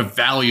someone of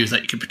value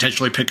that you can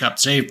potentially pick up,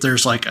 say if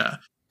there's like a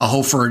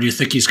Hofer and you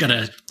think he's going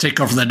to take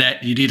over the net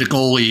and you need a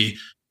goalie,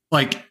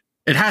 like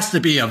it has to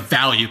be a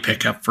value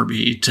pickup for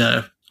me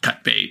to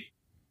cut bait.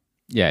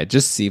 Yeah, it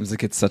just seems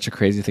like it's such a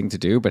crazy thing to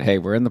do. But hey,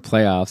 we're in the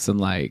playoffs, and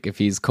like if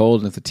he's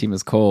cold and if the team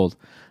is cold,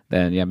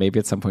 then yeah, maybe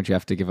at some point you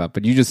have to give up.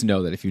 But you just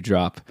know that if you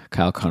drop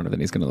Kyle Connor, then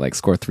he's going to like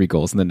score 3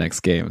 goals in the next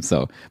game.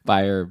 So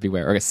buyer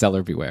beware, or a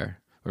seller beware,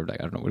 or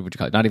like, I don't know, what would you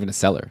call it? Not even a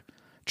seller.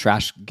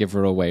 trash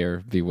giver away or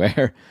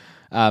beware.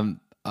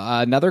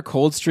 Another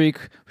cold streak,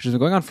 which has been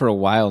going on for a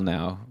while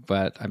now,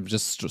 but I'm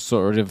just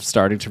sort of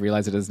starting to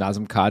realize it is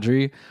Nazem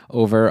Kadri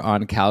over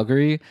on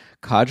Calgary.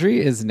 Kadri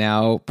is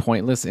now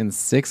pointless in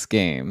 6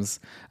 games,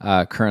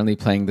 currently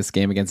playing this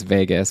game against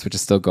Vegas, which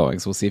is still going,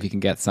 so we'll see if he can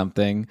get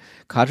something.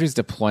 Kadri's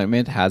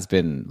deployment has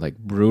been like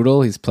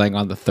brutal. He's playing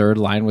on the third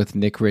line with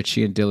Nick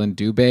Ritchie and Dylan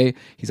Dubé.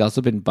 He's also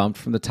been bumped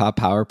from the top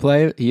power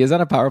play. He is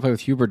on a power play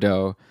with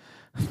Huberdeau.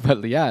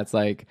 But yeah, it's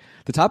like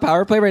the top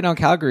power play right now in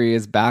Calgary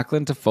is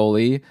Backlund,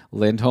 Toffoli,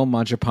 Lindholm,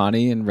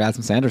 Mangiapane, and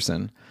Rasmus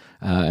Anderson.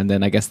 And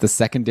then I guess the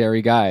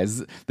secondary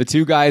guys, the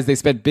 2 guys they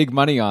spent big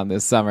money on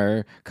this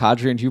summer,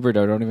 Kadri and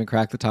Huberdeau, don't even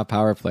crack the top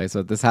power play.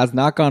 So this has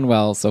not gone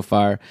well so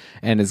far.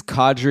 And is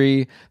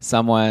Kadri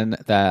someone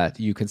that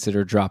you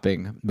consider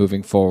dropping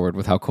moving forward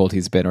with how cold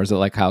he's been? Or is it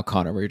like Kyle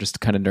Connor where you're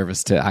just kind of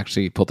nervous to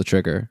actually pull the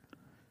trigger?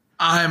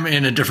 I'm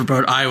in a different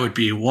boat. I would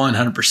be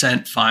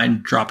 100%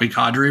 fine dropping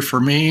Kadri. For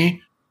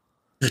me,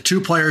 the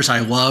 2 players I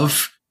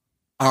love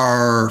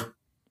are,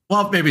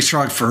 well, maybe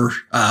strong for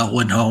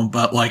Lindholm,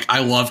 but like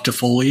I love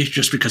Toffoli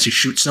just because he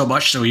shoots so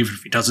much. So even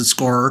if he doesn't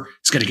score,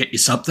 it's going to get you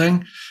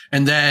something.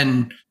 And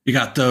then you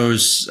got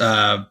those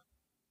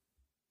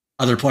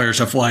other players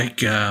of like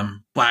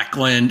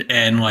Backlund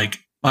and like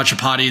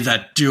Mangiapane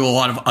that do a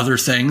lot of other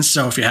things.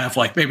 So if you have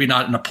like maybe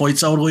not in a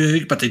points only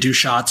league, but they do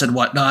shots and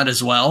whatnot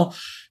as well.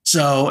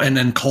 So, and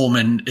then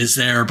Coleman is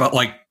there, but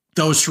like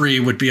those 3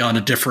 would be on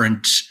a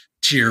different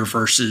tier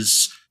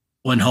versus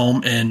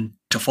Lindholm and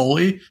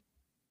Toffoli.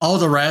 All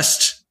the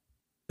rest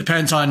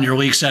depends on your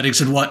league settings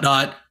and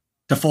whatnot.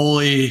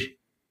 Toffoli,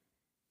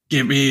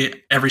 give me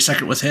every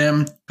second with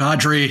him.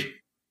 Kadri,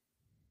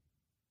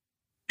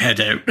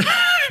 head out.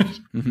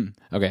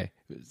 Okay.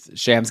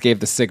 Shams gave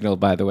the signal,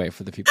 by the way,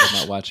 for the people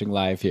not watching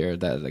live here,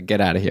 that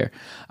get out of here.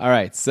 All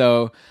right,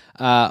 so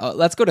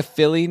let's go to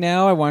Philly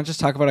now. I want to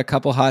just talk about a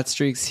couple hot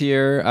streaks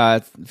here.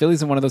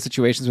 Philly's in one of those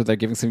situations where they're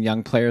giving some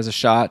young players a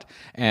shot,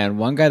 and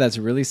one guy that's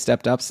really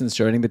stepped up since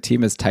joining the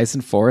team is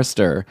Tyson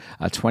Forrester.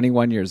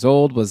 21 years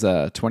old, was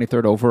a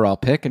 23rd overall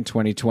pick in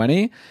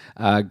 2020,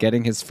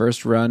 getting his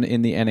first run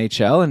in the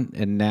NHL,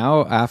 and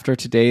now after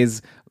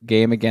today's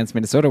game against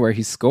Minnesota where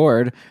he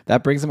scored,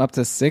 that brings him up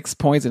to 6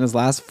 points in his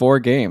last 4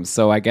 games.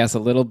 So I guess a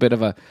little bit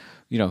of a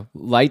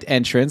light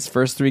entrance.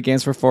 First 3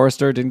 games for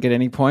Forrester, didn't get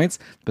any points,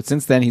 but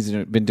since then he's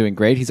been doing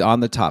great. He's on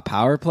the top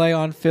power play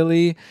on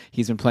Philly.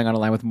 He's been playing on a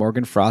line with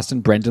Morgan Frost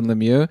and Brendan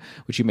Lemieux,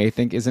 which you may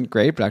think isn't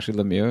great, but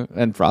actually Lemieux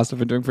and Frost have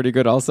been doing pretty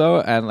good also.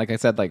 And like I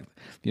said,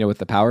 with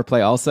the power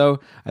play also,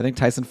 I think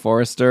Tyson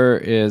Forrester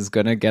is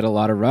going to get a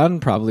lot of run.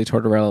 Probably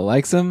Tortorella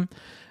likes him.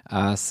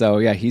 So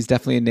yeah, he's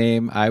definitely a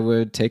name I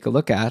would take a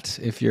look at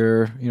if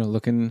you're,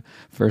 looking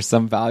for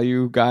some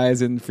value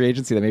guys in free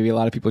agency that maybe a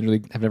lot of people in your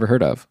league have never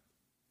heard of.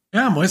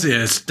 Yeah, I'm with you.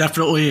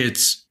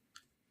 It's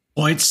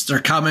points. They're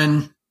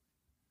coming.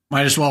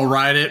 Might as well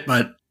ride it,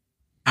 but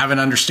have an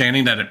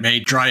understanding that it may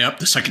dry up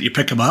the second you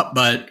pick them up.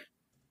 But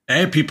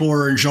hey, people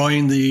are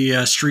enjoying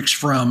the streaks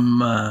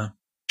from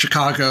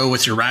Chicago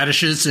with your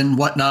radishes and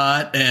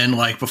whatnot, and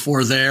like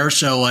before there.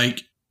 So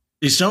like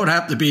these don't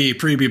have to be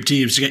premium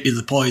teams to get you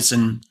the points.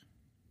 And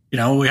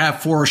we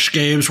have 4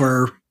 games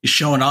where he's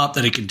showing up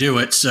that he can do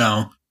it.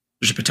 So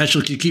there's a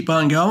potential to keep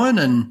on going.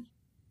 And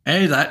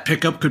hey, that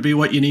pickup could be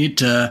what you need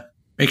to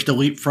make the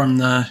leap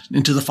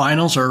into the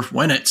finals or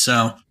win it.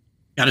 So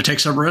got to take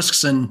some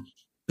risks, and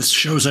this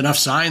shows enough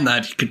sign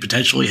that he could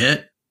potentially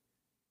hit.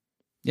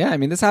 Yeah, I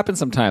mean, this happens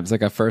sometimes,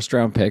 like a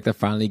first-round pick that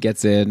finally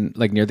gets in,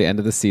 like, near the end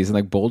of the season,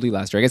 like Boldy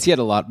last year. I guess he had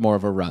a lot more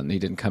of a run. He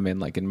didn't come in,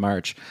 like, in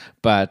March.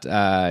 But,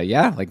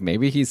 yeah, like,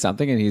 maybe he's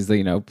something, and he's,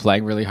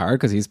 playing really hard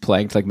because he's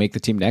playing to, like, make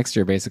the team next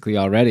year, basically,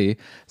 already.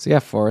 So, yeah,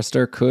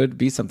 Forrester could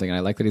be something, and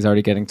I like that he's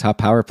already getting top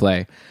power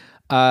play.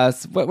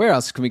 Where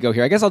else can we go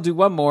here? I guess I'll do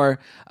one more.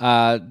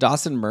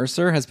 Dawson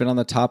Mercer has been on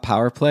the top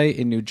power play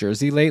in New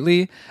Jersey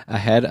lately,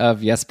 ahead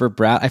of Jesper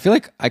Bratt. I feel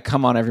like I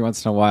come on every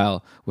once in a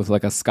while with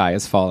like a sky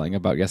is falling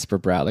about Jesper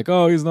Bratt. Like,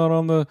 oh, he's not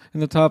in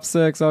the top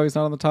 6. Oh, he's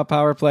not on the top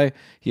power play.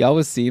 He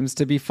always seems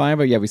to be fine.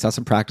 But yeah, we saw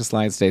some practice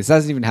lines today. This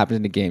hasn't even happened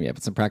in the game yet,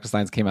 but some practice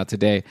lines came out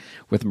today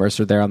with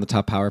Mercer there on the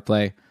top power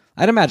play.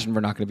 I'd imagine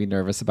we're not going to be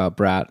nervous about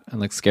Bratt and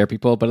like scare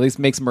people, but at least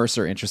makes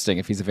Mercer interesting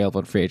if he's available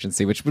in free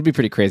agency, which would be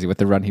pretty crazy with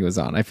the run he was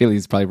on. I feel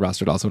he's probably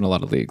rostered also in a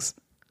lot of leagues.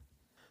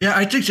 Yeah,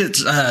 I think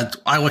it's.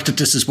 I looked at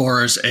this as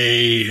more as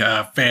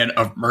a fan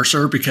of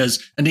Mercer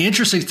and the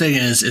interesting thing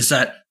is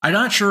that I'm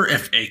not sure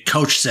if a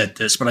coach said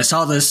this, but I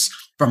saw this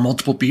from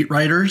multiple beat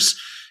writers.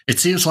 It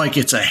seems like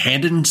it's a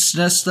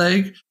handedness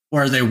thing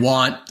where they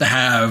want to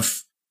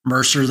have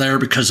Mercer there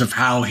because of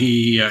how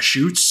he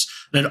shoots.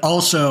 And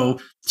also,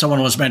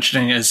 someone was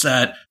mentioning is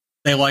that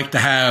they like to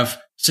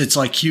have, since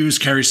like Hughes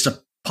carries the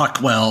puck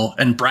well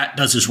and Bratt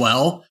does as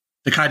well,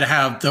 to kind of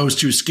have those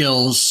 2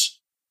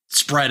 skills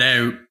spread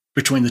out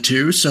between the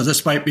 2. So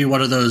this might be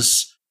one of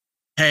those,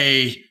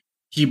 hey,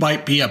 he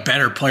might be a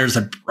better player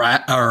than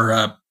Bratt,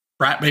 or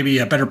Bratt may be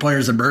a better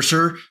player than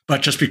Mercer,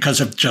 but just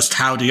because of just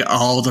how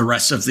all the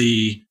rest of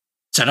the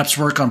setups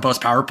work on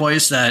both power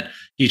plays, that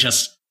he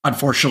just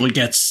unfortunately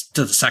gets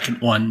to the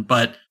second one.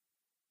 But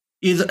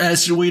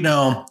as we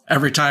know,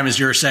 every time, as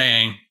you're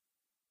saying,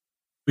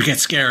 we get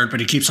scared, but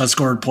he keeps on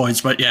scoring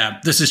points. But yeah,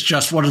 this is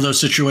just one of those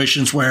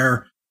situations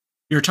where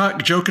you're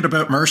joking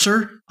about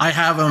Mercer. I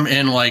have him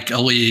in like a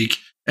league.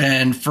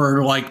 And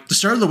for like the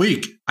start of the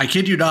week, I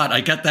kid you not,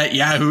 I get that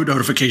Yahoo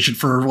notification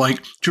for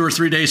like 2 or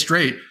 3 days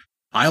straight.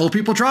 Pile of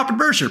people dropping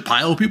Mercer,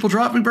 pile of people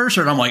dropping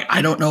Mercer. And I'm like,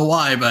 I don't know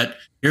why, but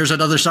here's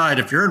another side.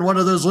 If you're in one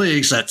of those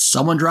leagues that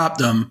someone dropped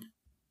them,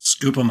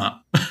 scoop them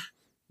up.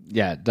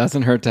 Yeah, it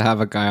doesn't hurt to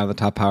have a guy on the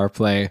top power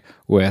play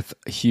with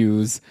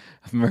Hughes,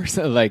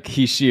 Mercer, like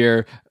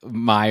Heishier,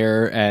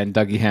 Meyer, and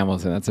Dougie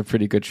Hamilton. That's a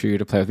pretty good trio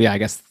to play with. Yeah, I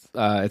guess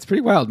it's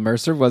pretty wild.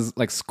 Mercer was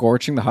like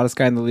scorching the hottest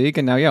guy in the league,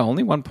 and now,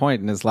 only 1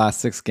 point in his last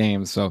 6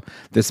 games. So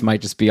this might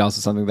just be also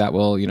something that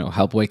will,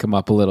 help wake him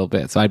up a little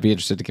bit. So I'd be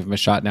interested to give him a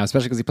shot now,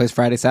 especially because he plays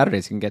Friday,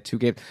 Saturdays. You can get 2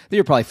 games. I think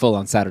you're probably full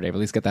on Saturday, but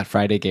at least get that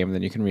Friday game, and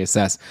then you can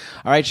reassess.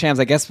 All right, Shams,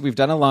 I guess we've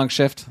done a long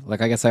shift,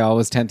 like I guess I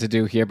always tend to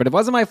do here, but it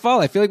wasn't my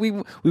fault. I feel like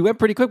we went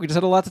pretty quick. We just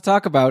had a lot to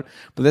talk about,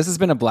 but this has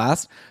been a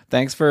blast.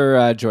 Thanks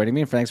for joining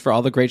me, and thanks for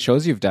all the great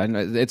shows you've done.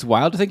 It's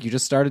wild to think you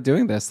just started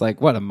doing this,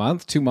 like, what, a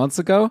month, 2 months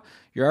ago?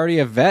 You're already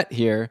a vet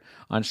here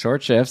on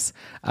Short Shifts.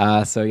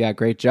 So yeah,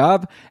 great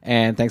job.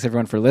 And thanks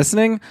everyone for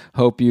listening.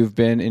 Hope you've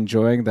been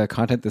enjoying the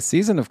content this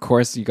season. Of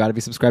course, you got to be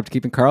subscribed to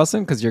Keeping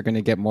Carlson because you're going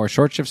to get more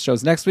Short Shifts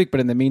shows next week.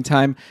 But in the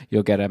meantime,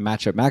 you'll get a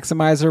matchup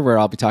maximizer where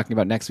I'll be talking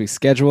about next week's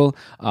schedule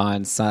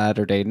on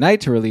Saturday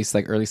night to release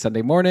like early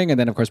Sunday morning. And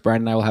then of course,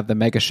 Brian and I will have the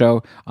mega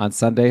show on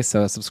Sunday.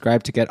 So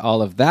subscribe to get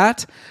all of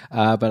that.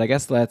 But I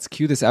guess let's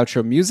cue this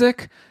outro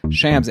music.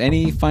 Shams,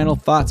 any final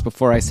thoughts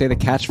before I say the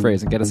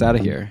catchphrase and get us out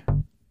of here?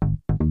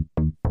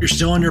 You're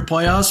still in your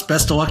playoffs.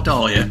 Best of luck to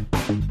all of you.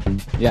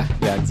 Yeah,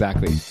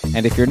 exactly.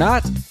 And if you're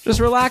not, just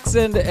relax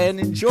and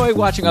enjoy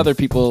watching other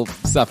people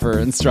suffer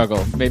and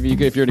struggle. Maybe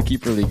if you're in a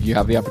keeper league, you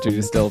have the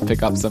opportunity to still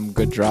pick up some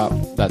good drop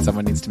that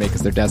someone needs to make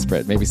because they're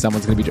desperate. Maybe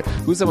someone's going to be...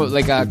 Who's someone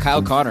like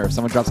Kyle Connor? If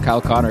someone drops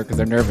Kyle Connor because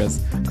they're nervous,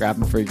 grab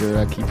him for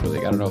your keeper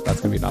league. I don't know if that's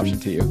going to be an option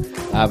to you.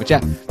 But yeah,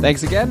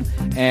 thanks again.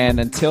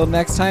 And until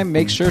next time,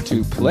 make sure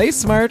to play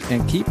smart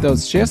and keep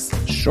those shifts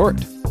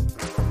short.